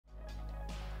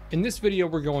In this video,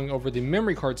 we're going over the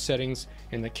memory card settings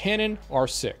in the Canon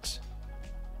R6.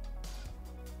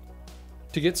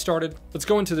 To get started, let's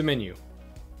go into the menu.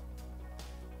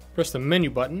 Press the menu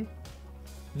button,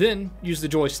 then use the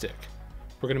joystick.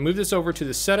 We're going to move this over to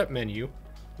the setup menu,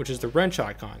 which is the wrench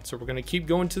icon. So we're going to keep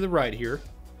going to the right here.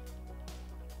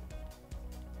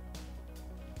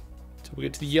 Till we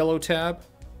get to the yellow tab,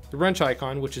 the wrench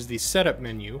icon, which is the setup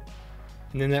menu.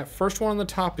 And then that first one on the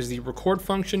top is the record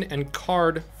function and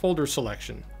card folder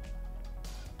selection.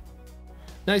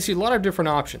 Now you see a lot of different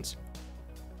options.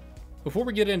 Before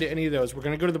we get into any of those, we're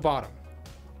going to go to the bottom.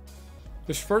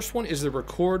 This first one is the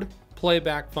record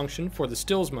playback function for the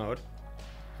stills mode.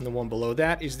 And the one below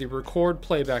that is the record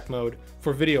playback mode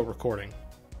for video recording.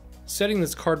 Setting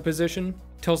this card position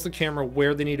tells the camera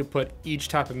where they need to put each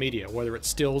type of media, whether it's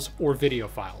stills or video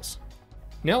files.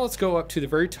 Now let's go up to the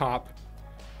very top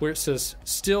where it says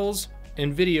stills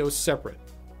and video separate.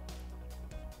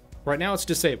 Right now it's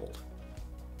disabled.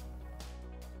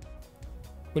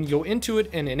 When you go into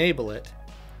it and enable it,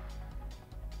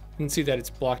 you can see that it's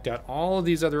blocked out all of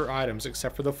these other items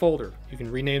except for the folder. You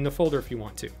can rename the folder if you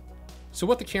want to. So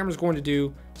what the camera is going to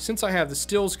do, since I have the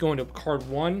stills going to card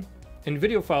 1 and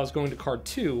video files going to card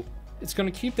 2, it's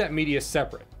going to keep that media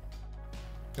separate.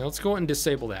 Now let's go ahead and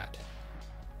disable that.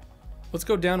 Let's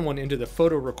go down one into the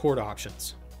photo record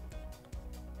options.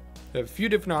 We have a few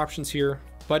different options here.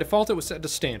 By default it was set to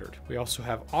standard. We also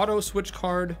have auto switch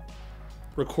card,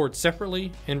 record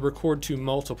separately, and record to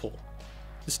multiple.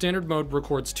 The standard mode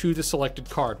records to the selected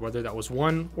card, whether that was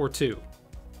 1 or 2.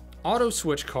 Auto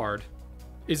switch card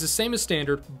is the same as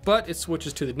standard, but it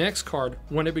switches to the next card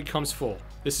when it becomes full.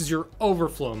 This is your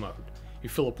overflow mode. You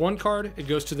fill up one card, it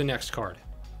goes to the next card.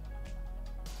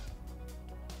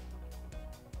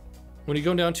 When you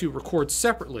go down to record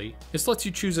separately, this lets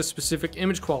you choose a specific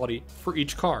image quality for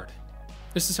each card.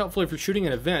 This is helpful if you're shooting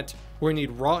an event where you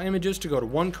need raw images to go to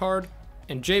one card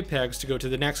and JPEGs to go to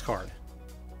the next card.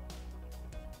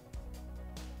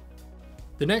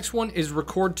 The next one is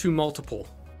record to multiple.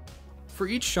 For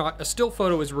each shot, a still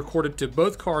photo is recorded to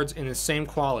both cards in the same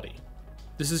quality.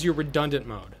 This is your redundant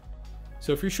mode.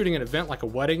 So if you're shooting an event like a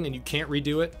wedding and you can't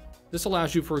redo it, this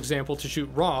allows you, for example, to shoot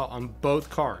raw on both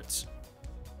cards.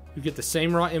 You get the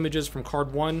same raw images from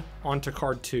card 1 onto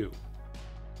card 2.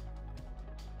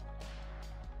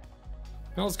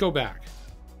 Now let's go back.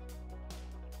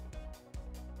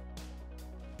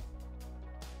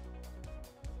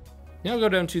 Now go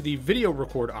down to the video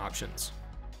record options.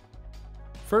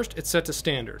 First, it's set to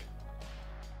standard.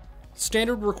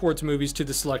 Standard records movies to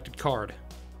the selected card.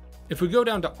 If we go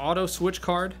down to auto switch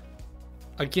card,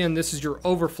 again this is your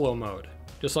overflow mode,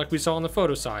 just like we saw on the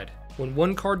photo side. When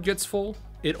one card gets full,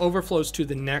 it overflows to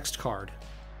the next card.